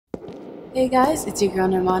Hey guys, it's your girl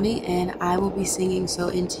Normani, and I will be singing So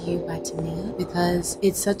Into You by Tamia because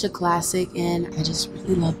it's such a classic and I just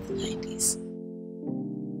really love the 90s.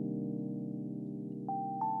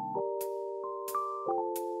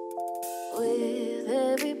 With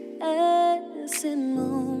every passing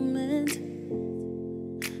moment,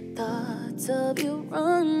 thoughts of you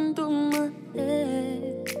run through my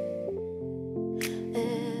head.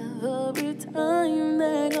 Every time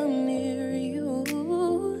that I'm near you,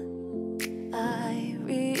 I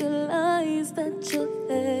realize that you're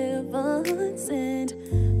heaven sent.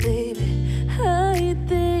 Baby, I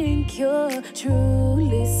think you're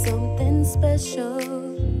truly something special.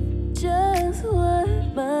 Just what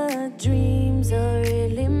my dreams are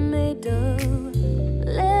really made of.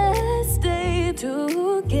 Let's stay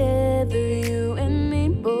together, you and me,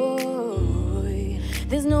 boy.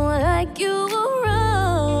 There's no one like you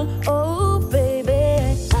around. Oh,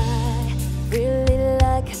 baby, I really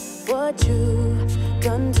like what you've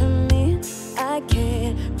done to me. I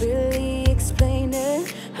can't really explain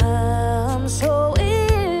it. I'm so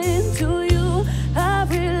into you. I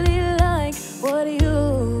really like what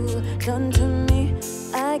you've done to me.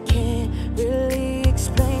 I can't really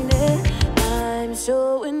explain it. I'm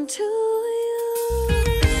so into you.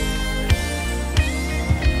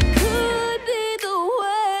 Could be the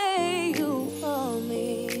way you want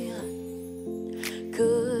me.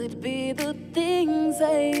 Could be the things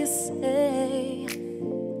that you say.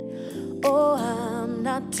 Oh, I'm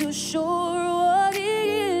not too sure what it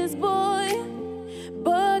is, boy,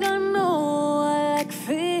 but I know I like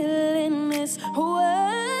feeling this way.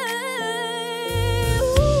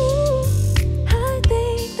 Ooh, I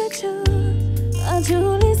think that you are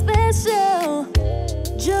truly special.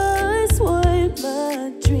 Just what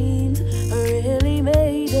my dreams are really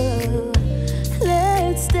made of.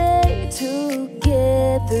 Let's stay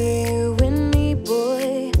together, you and me,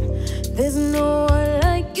 boy. There's no one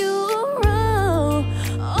like you around.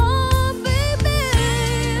 Oh, baby,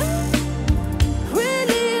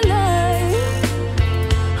 really like.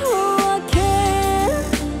 Oh, I can't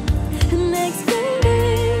explain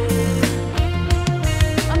it.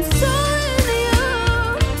 I'm so into you.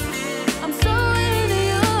 I'm so into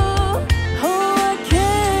you. Oh, I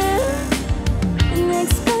can't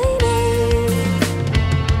explain it.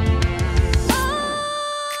 Oh,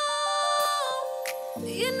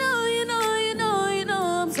 you know